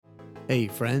Hey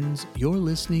friends, you're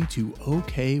listening to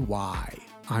OKY.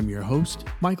 I'm your host,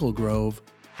 Michael Grove.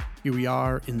 Here we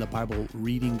are in the Bible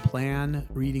reading plan,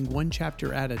 reading one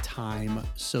chapter at a time.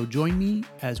 So join me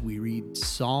as we read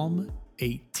Psalm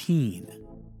 18.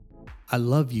 I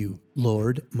love you,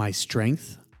 Lord, my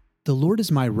strength. The Lord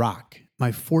is my rock,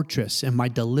 my fortress, and my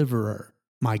deliverer.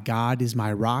 My God is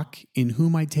my rock, in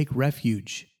whom I take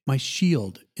refuge, my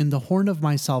shield, in the horn of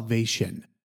my salvation,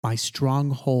 my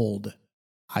stronghold.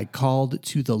 I called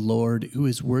to the Lord, who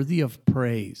is worthy of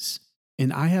praise,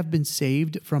 and I have been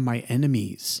saved from my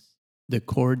enemies. The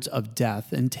cords of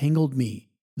death entangled me,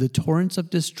 the torrents of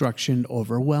destruction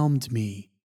overwhelmed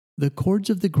me. The cords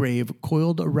of the grave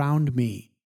coiled around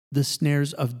me, the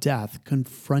snares of death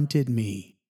confronted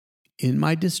me. In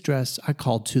my distress I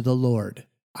called to the Lord.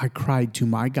 I cried to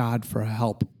my God for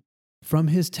help. From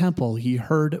his temple he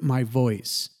heard my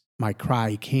voice. My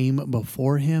cry came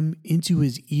before him into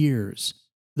his ears.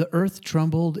 The earth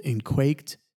trembled and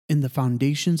quaked, and the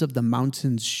foundations of the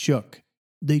mountains shook.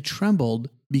 They trembled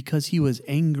because he was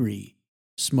angry.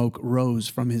 Smoke rose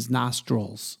from his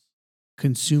nostrils.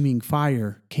 Consuming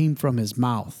fire came from his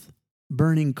mouth.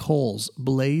 Burning coals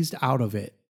blazed out of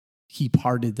it. He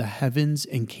parted the heavens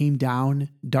and came down.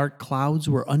 Dark clouds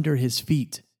were under his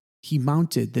feet. He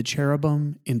mounted the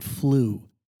cherubim and flew.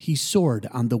 He soared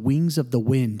on the wings of the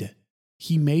wind.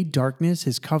 He made darkness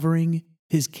his covering,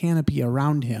 his canopy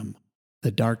around him,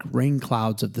 the dark rain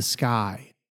clouds of the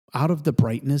sky. Out of the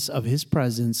brightness of his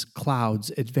presence,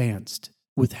 clouds advanced,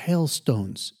 with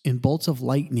hailstones and bolts of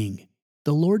lightning.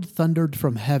 The Lord thundered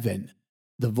from heaven.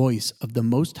 The voice of the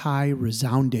Most High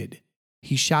resounded.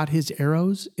 He shot his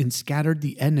arrows and scattered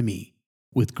the enemy.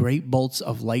 With great bolts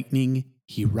of lightning,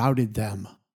 he routed them.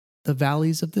 The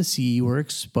valleys of the sea were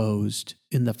exposed,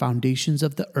 and the foundations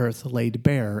of the earth laid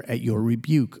bare at your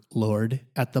rebuke, Lord,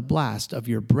 at the blast of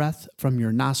your breath from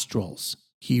your nostrils.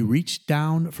 He reached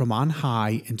down from on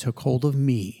high and took hold of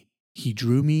me. He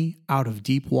drew me out of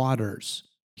deep waters.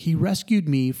 He rescued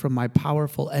me from my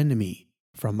powerful enemy,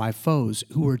 from my foes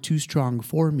who were too strong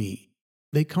for me.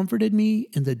 They comforted me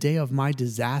in the day of my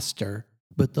disaster,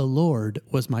 but the Lord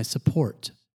was my support.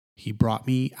 He brought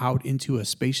me out into a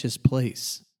spacious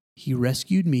place. He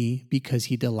rescued me because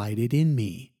he delighted in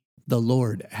me. The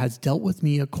Lord has dealt with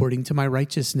me according to my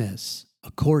righteousness.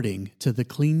 According to the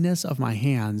cleanness of my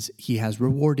hands, he has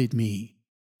rewarded me.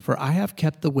 For I have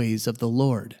kept the ways of the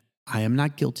Lord. I am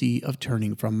not guilty of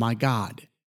turning from my God.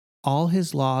 All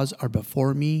his laws are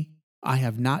before me. I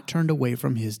have not turned away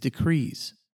from his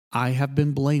decrees. I have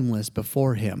been blameless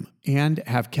before him and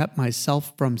have kept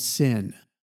myself from sin.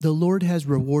 The Lord has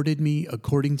rewarded me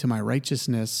according to my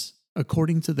righteousness,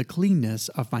 according to the cleanness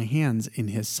of my hands in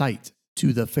his sight.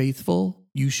 To the faithful,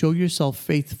 you show yourself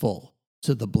faithful.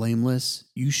 To the blameless,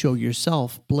 you show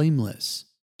yourself blameless.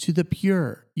 To the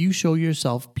pure, you show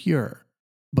yourself pure.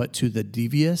 But to the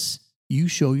devious, you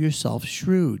show yourself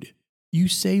shrewd. You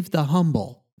save the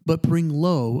humble, but bring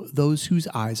low those whose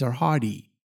eyes are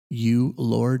haughty. You,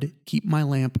 Lord, keep my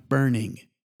lamp burning.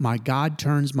 My God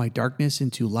turns my darkness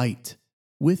into light.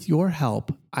 With your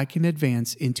help, I can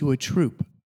advance into a troop.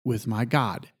 With my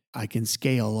God, I can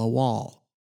scale a wall.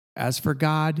 As for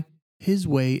God, his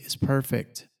way is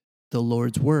perfect. The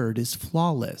Lord's word is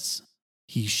flawless.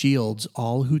 He shields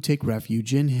all who take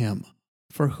refuge in him.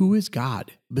 For who is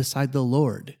God beside the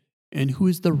Lord? And who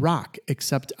is the rock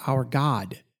except our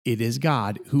God? It is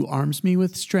God who arms me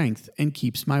with strength and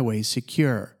keeps my ways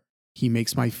secure. He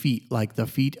makes my feet like the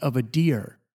feet of a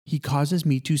deer. He causes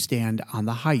me to stand on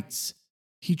the heights.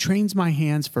 He trains my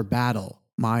hands for battle.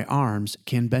 My arms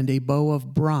can bend a bow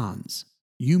of bronze.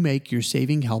 You make your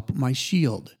saving help my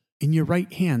shield, and your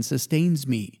right hand sustains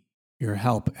me. Your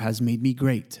help has made me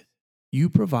great. You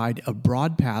provide a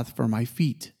broad path for my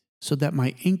feet, so that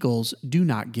my ankles do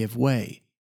not give way.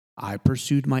 I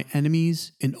pursued my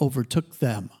enemies and overtook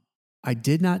them. I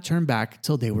did not turn back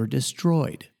till they were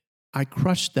destroyed. I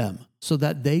crushed them so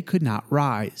that they could not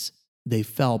rise. They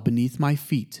fell beneath my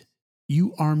feet.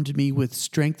 You armed me with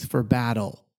strength for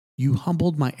battle. You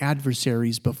humbled my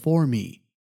adversaries before me.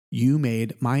 You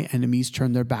made my enemies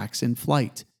turn their backs in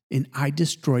flight, and I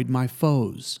destroyed my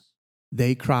foes.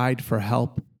 They cried for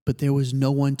help, but there was no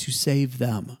one to save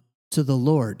them. To the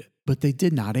Lord, but they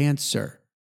did not answer.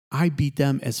 I beat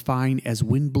them as fine as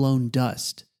wind-blown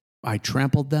dust. I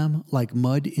trampled them like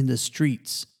mud in the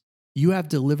streets. You have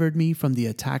delivered me from the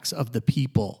attacks of the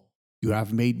people. You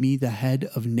have made me the head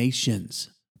of nations.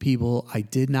 People I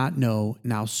did not know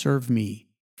now serve me.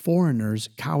 Foreigners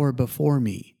cower before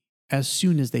me. As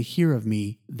soon as they hear of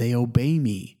me, they obey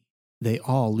me. They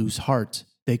all lose heart.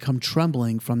 They come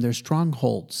trembling from their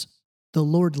strongholds. The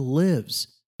Lord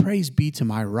lives. Praise be to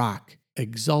my rock.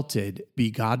 Exalted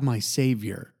be God my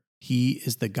Savior. He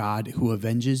is the God who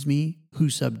avenges me, who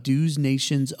subdues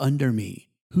nations under me,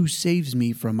 who saves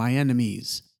me from my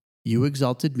enemies. You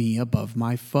exalted me above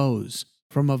my foes.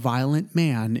 From a violent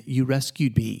man you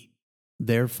rescued me.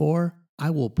 Therefore, I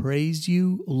will praise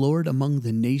you, Lord, among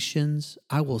the nations.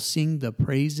 I will sing the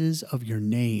praises of your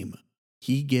name.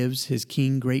 He gives his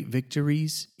king great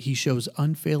victories. He shows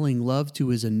unfailing love to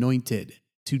his anointed,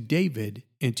 to David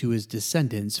and to his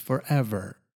descendants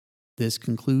forever. This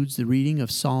concludes the reading of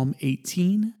Psalm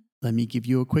 18. Let me give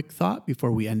you a quick thought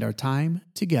before we end our time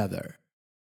together.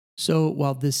 So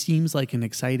while this seems like an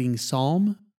exciting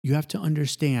psalm, you have to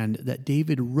understand that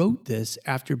David wrote this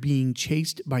after being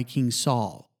chased by King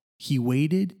Saul. He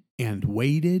waited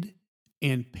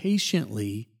and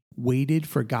patiently waited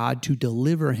for God to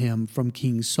deliver him from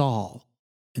King Saul.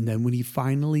 And then when he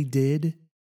finally did,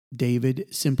 David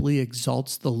simply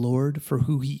exalts the Lord for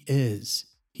who he is.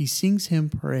 He sings him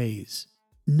praise,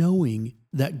 knowing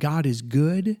that God is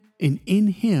good and in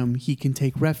him he can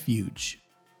take refuge.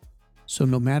 So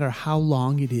no matter how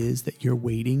long it is that you're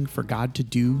waiting for God to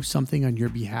do something on your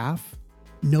behalf,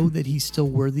 know that he's still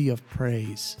worthy of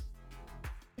praise.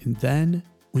 And then,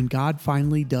 when God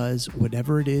finally does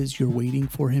whatever it is you're waiting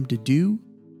for him to do,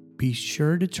 be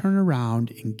sure to turn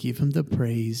around and give him the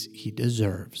praise he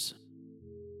deserves.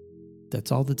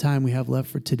 That's all the time we have left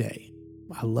for today.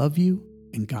 I love you,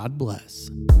 and God bless.